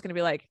Twitch is going to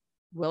be like,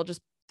 we'll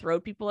just throw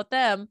people at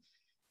them,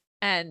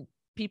 and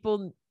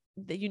people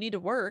that you need to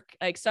work.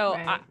 Like, so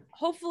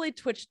hopefully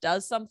Twitch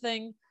does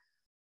something,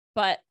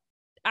 but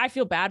I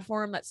feel bad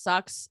for him. That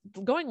sucks.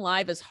 Going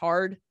live is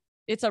hard.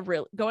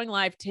 Going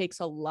live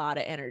takes a lot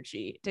of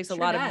energy. It takes a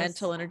lot of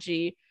mental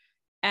energy,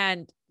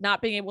 and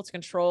not being able to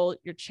control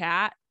your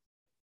chat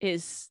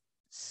is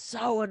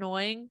so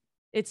annoying.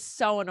 It's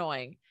so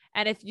annoying.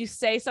 And if you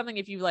say something,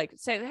 if you like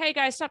say, hey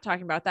guys, stop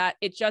talking about that,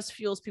 it just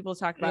fuels people to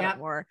talk about it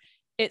more.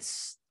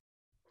 It's,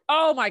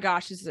 oh my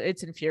gosh,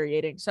 it's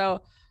infuriating.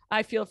 So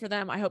I feel for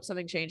them. I hope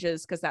something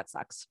changes, because that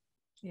sucks.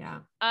 Yeah.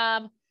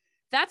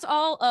 That's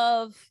all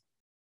of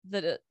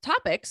the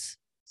topics.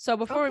 So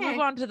before we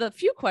move on to the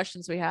few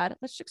questions we had,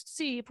 let's just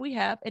see if we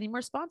have any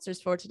more sponsors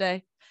for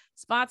today.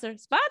 Sponsor.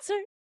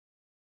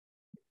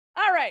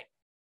 All right.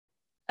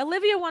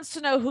 Olivia wants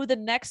to know who the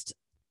next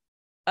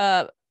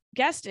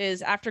guest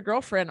is after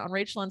Girlfriend on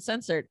Rachel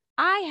Uncensored.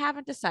 I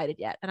haven't decided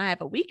yet, and I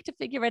have a week to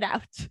figure it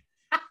out.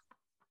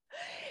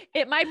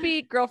 It might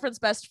be Girlfriend's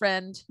best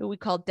friend, who we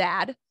call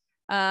Dad.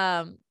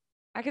 I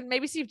can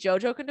maybe see if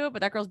JoJo can do it,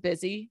 but that girl's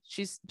busy.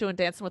 She's doing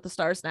Dancing with the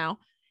Stars now.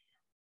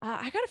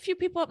 I got a few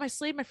people up my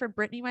sleeve. My friend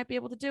Brittany might be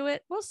able to do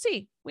it. We'll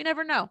see. We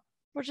never know.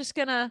 We're just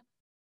going to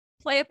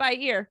play it by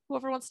ear.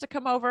 Whoever wants to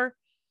come over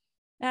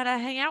and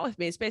hang out with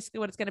me is basically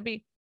what it's going to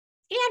be.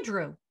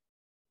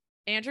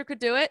 Andrew could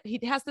do it. He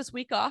has this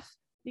week off.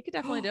 He could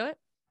definitely do it.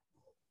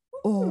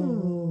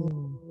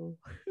 Oh.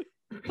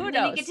 Who knows?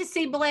 Then you get to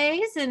see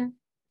Blaze. And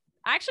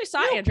I actually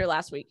saw Andrew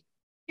last week.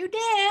 You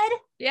did?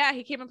 Yeah,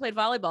 he came and played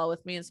volleyball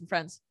with me and some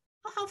friends.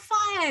 Oh, how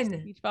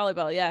fun. Beach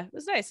volleyball. Yeah, it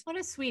was nice. What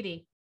a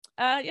sweetie.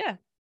 Yeah.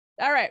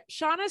 All right.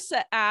 Shauna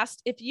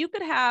asked, if you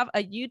could have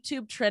a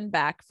YouTube trend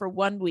back for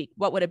 1 week,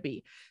 what would it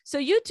be? So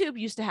YouTube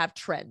used to have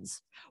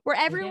trends where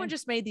everyone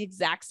just made the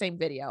exact same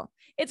video.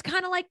 It's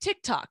kind of like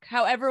TikTok,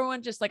 how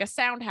everyone just like a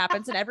sound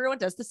happens and everyone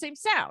does the same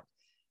sound.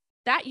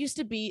 That used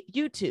to be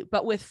YouTube,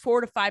 but with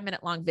 4 to 5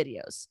 minute long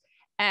videos.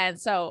 And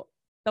so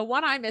the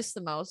one I missed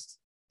the most,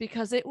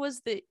 because it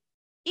was the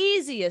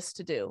easiest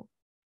to do,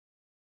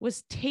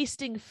 was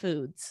tasting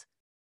foods.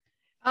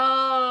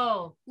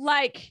 Oh,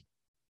 like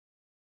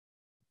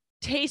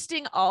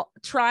trying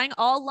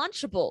all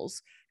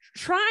Lunchables,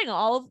 trying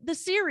all of the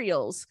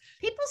cereals.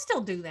 People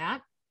still do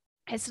that.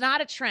 It's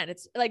not a trend.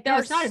 It's like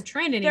it's not a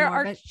trend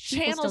anymore. There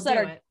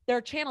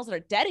are channels that are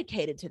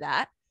dedicated to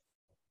that.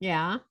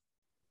 Yeah,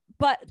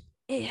 but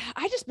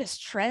I just miss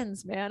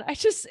trends, man.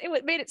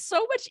 It made it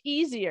so much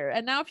easier.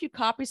 And now if you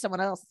copy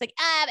someone else, it's like,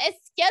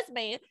 excuse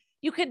me,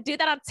 you can do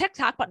that on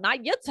TikTok, but not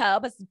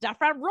YouTube. It's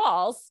different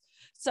rules.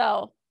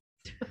 So.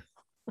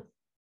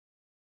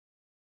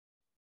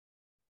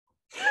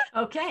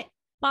 Okay.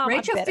 Mom,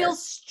 Rachel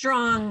feels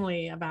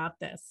strongly about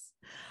this.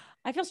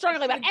 I feel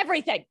strongly about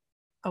everything.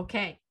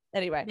 Okay.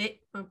 Anyway.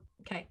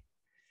 Okay.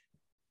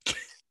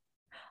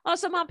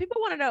 Also, Mom, people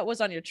want to know what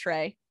was on your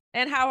tray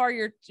and how are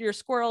your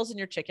squirrels and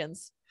your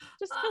chickens.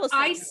 Just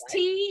iced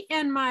tea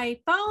and my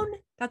phone.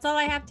 That's all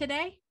I have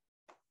today.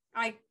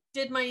 I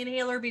did my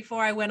inhaler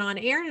before I went on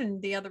air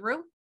in the other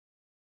room.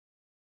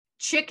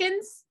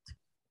 Chickens.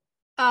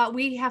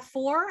 We have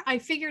 4. I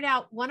figured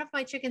out one of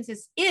my chickens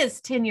is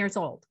 10 years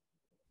old.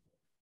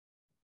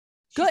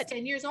 Good.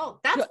 10 years old.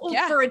 That's old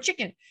for a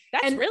chicken.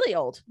 That's really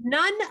old.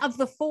 None of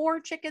the 4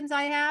 chickens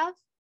I have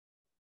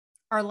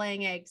are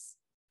laying eggs.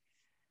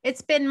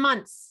 It's been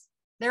months.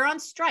 They're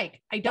on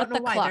strike. I don't know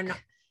why.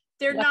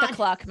 They're not the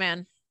clock,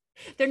 man.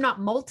 They're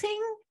not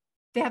molting.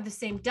 They have the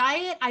same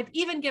diet. I've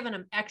even given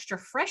them extra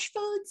fresh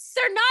foods.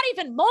 They're not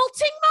even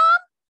molting,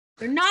 Mom?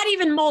 They're not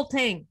even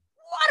molting.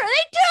 What are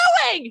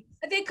they doing?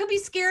 They could be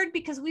scared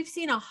because we've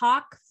seen a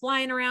hawk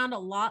flying around a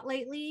lot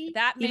lately.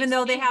 That even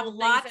though they have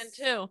lots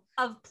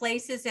of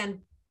places and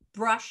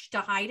brush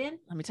to hide in.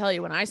 Let me tell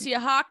you, when I see a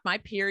hawk, my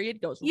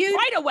period goes You-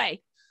 right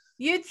away.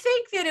 You'd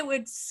think that it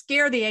would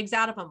scare the eggs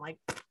out of them, like,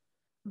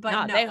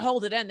 but no, they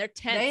hold it in. They're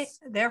tense.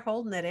 They're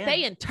holding it in.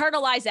 They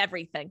internalize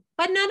everything.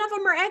 But none of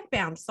them are egg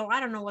bound, so I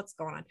don't know what's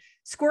going on.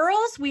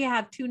 Squirrels, we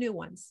have 2 new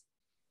ones.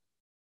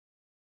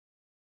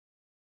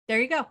 There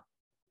you go.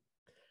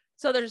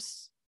 So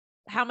there's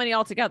how many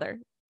altogether?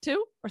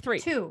 2 or 3?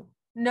 2.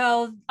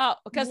 No. Oh,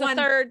 because the one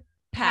third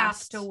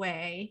passed passed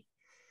away.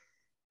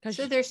 'Cause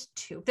So there's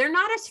 2. They're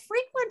not as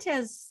frequent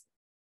as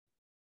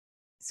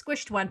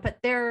Squished one, but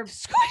they're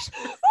Squish.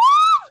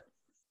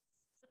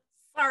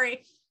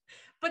 sorry.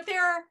 But they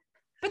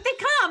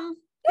come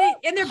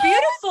and they're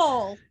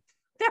beautiful.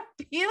 They're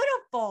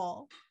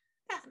beautiful.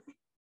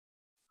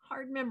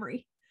 Hard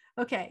memory.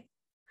 Okay.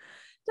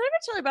 Did I ever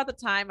tell you about the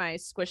time I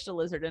squished a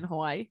lizard in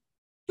Hawaii?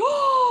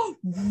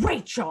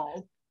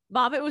 Rachel.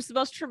 Mom, it was the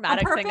most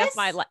traumatic thing of purpose?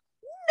 my life.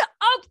 No,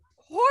 of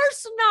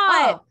course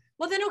not. Oh,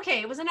 well then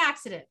okay, it was an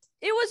accident.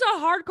 It was a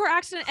hardcore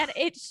accident and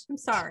it I'm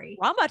sorry.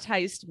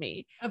 traumatized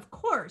me. Of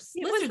course.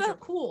 It was Lizards the- are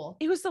cool.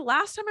 It was the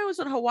last time I was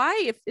in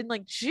Hawaii in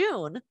like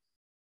June.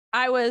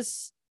 I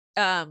was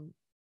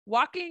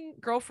walking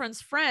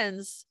girlfriend's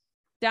friends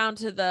down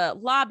to the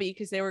lobby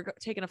because they were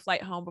taking a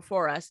flight home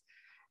before us.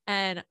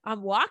 And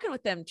I'm walking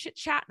with them,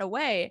 chit-chatting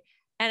away.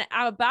 And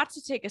I'm about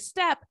to take a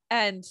step.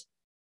 And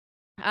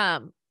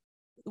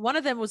one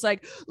of them was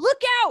like,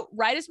 look out,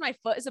 right as my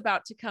foot is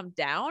about to come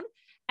down.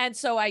 And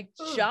so I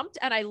jumped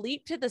and I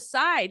leaped to the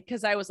side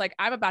because I was like,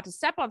 I'm about to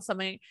step on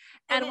something.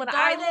 And when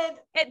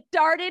it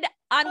darted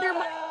under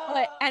my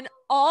foot, and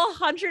all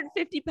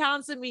 150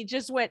 pounds of me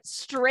just went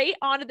straight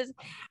onto this.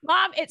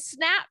 Mom, it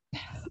snapped,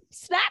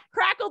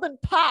 crackled,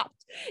 and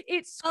popped.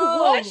 It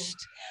squished,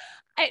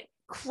 it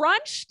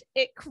crunched,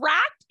 it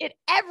cracked, it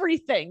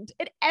everything.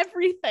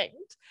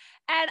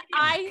 And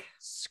I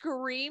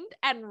screamed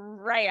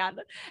and ran.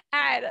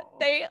 And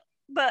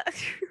her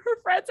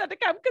friends had to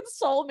come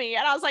console me.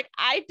 And I was like,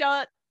 I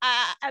don't,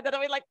 and then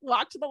we like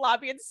walked to the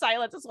lobby in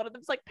silence as one of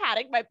them's like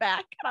patting my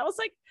back. And I was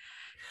like,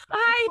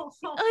 it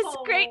was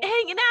great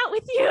hanging out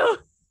with you.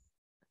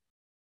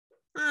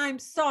 I'm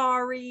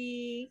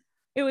sorry.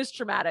 It was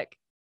traumatic.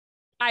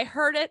 I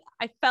heard it.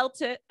 I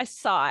felt it. I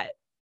saw it.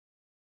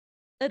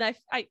 And I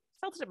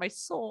felt it in my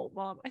soul,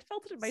 Mom. I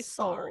felt it in my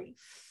soul.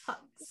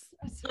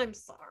 I'm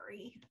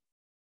sorry.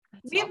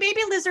 We have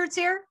baby lizards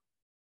here.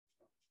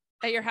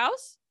 At your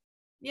house?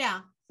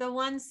 Yeah. The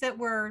ones that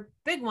were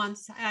big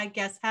ones, I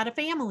guess, had a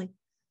family.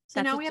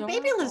 So now we have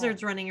baby adorable.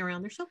 lizards running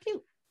around. They're so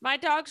cute. My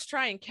dogs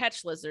try and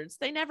catch lizards.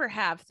 They never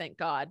have, thank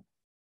God.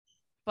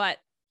 But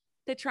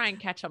they try and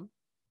catch them.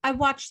 I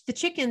watched the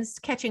chickens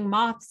catching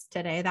moths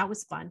today. That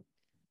was fun.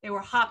 They were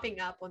hopping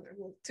up on their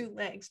little 2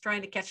 legs,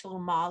 trying to catch little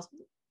moths,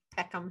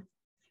 peck them.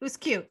 It was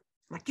cute.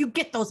 I'm like, you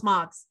get those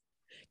moths.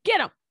 Get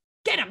them.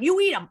 You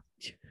eat them.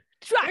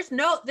 There's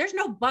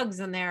no bugs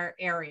in their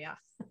area.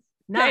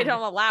 None. They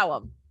don't allow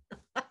them.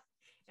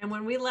 And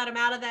when we let them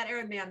out of that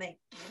area, man, they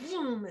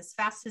boom as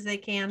fast as they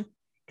can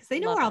because they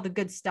know where all the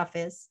good stuff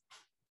is.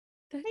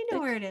 They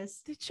know where it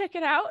is. Check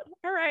it out.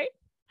 All right.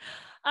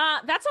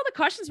 That's all the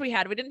questions we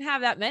had. We didn't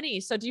have that many.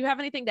 So do you have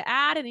anything to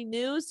add? Any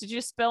news? Did you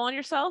spill on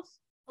yourself?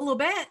 A little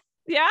bit.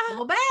 Yeah. A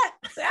little bit.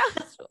 Yeah.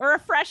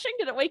 Refreshing.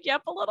 Did it wake you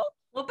up a little?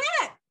 A little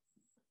bit.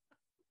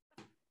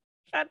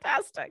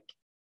 Fantastic.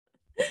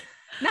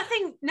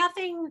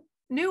 Nothing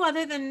new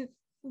other than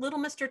little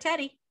Mr.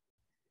 Teddy.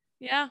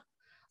 Yeah.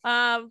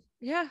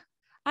 Yeah.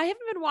 I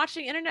haven't been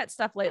watching internet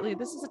stuff lately.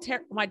 This is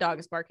my dog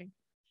is barking.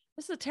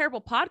 This is a terrible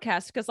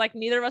podcast because like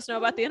neither of us know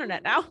about the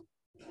internet now.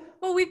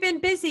 Well, we've been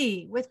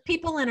busy with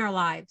people in our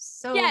lives.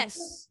 So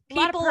yes,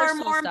 people are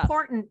more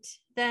important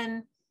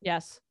than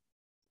our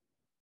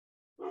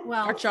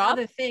job.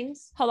 Other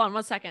things. Hold on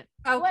 1 second.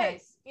 Okay.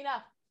 Wait,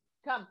 enough.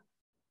 Come.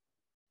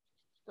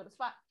 Go to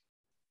spot.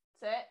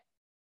 Sit.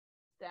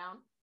 Down.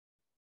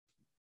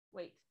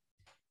 Wait.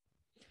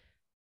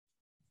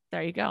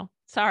 There you go.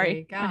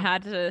 Sorry. I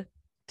had to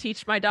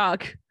teach my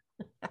dog.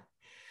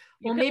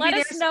 Well, maybe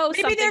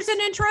there's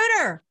an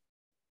intruder.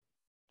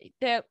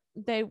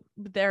 They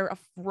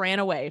ran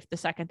away the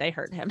second they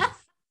heard him.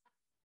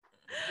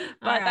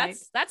 But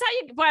that's how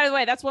you, by the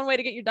way, that's one way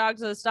to get your dog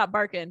to stop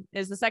barking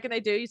is the second they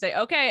do, you say,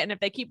 okay. And if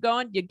they keep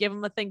going, you give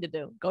them a thing to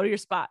do. Go to your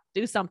spot,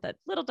 do something.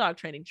 Little dog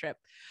training trip.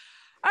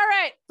 All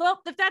right. Well,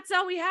 if that's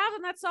all we have,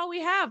 and that's all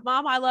we have,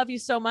 Mom, I love you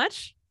so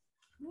much.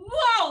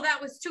 Whoa,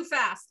 that was too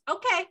fast.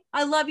 Okay.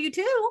 I love you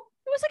too.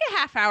 It was like a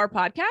half-hour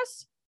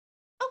podcast.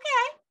 Okay.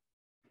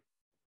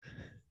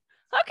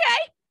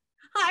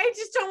 I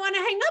just don't want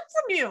to hang up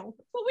from you.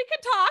 Well, we can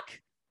talk,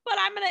 but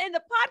I'm going to end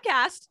the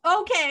podcast.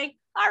 Okay.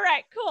 All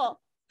right,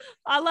 cool.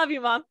 I love you,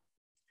 Mom.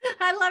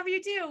 I love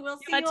you too. We'll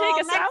see you take all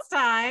us next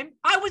time.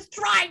 I was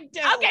trying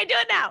to. Okay, do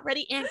it now.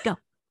 Ready and go.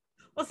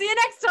 We'll see you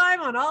next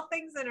time on All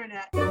Things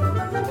Internet.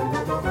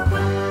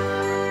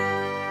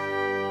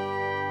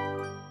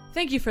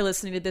 Thank you for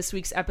listening to this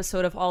week's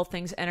episode of All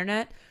Things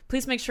Internet.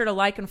 Please make sure to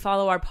like and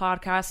follow our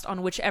podcast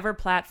on whichever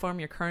platform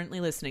you're currently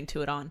listening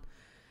to it on.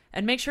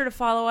 And make sure to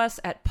follow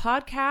us at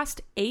Podcast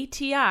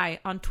ATI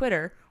on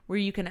Twitter, where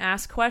you can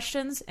ask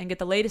questions and get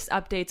the latest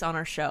updates on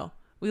our show.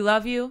 We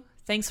love you.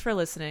 Thanks for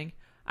listening.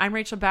 I'm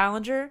Rachel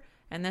Ballinger,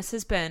 and this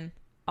has been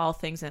All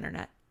Things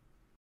Internet.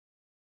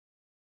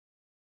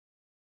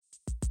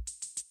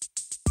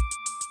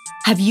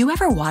 Have you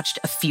ever watched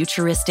a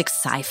futuristic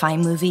sci-fi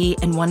movie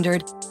and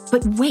wondered,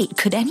 but wait,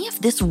 could any of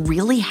this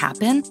really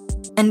happen?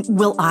 And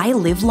will I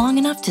live long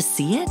enough to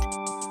see it?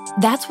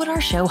 That's what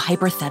our show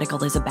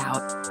Hypothetical is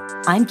about.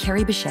 I'm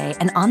Carrie Bechet,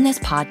 and on this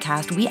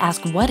podcast, we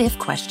ask what-if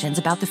questions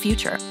about the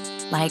future.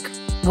 Like,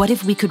 what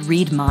if we could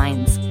read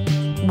minds?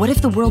 What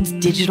if the world's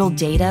digital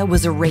data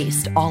was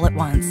erased all at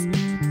once?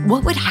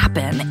 What would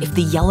happen if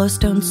the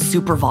Yellowstone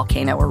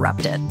supervolcano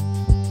erupted?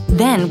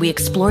 Then we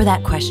explore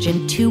that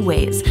question two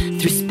ways,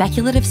 through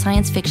speculative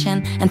science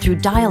fiction and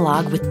through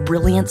dialogue with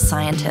brilliant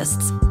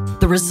scientists.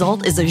 The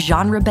result is a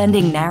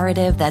genre-bending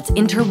narrative that's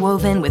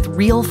interwoven with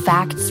real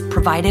facts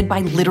provided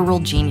by literal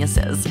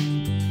geniuses.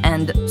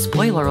 And,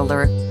 spoiler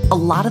alert, a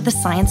lot of the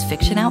science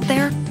fiction out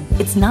there,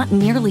 it's not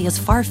nearly as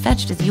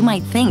far-fetched as you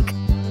might think.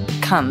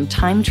 Come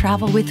time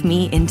travel with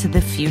me into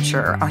the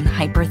future on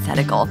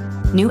Hypothetical.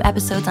 New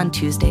episodes on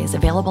Tuesdays,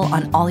 available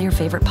on all your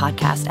favorite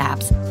podcast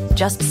apps.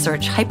 Just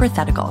search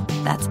Hypothetical.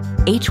 That's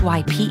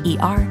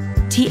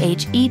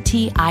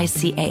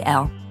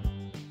Hyperthetical.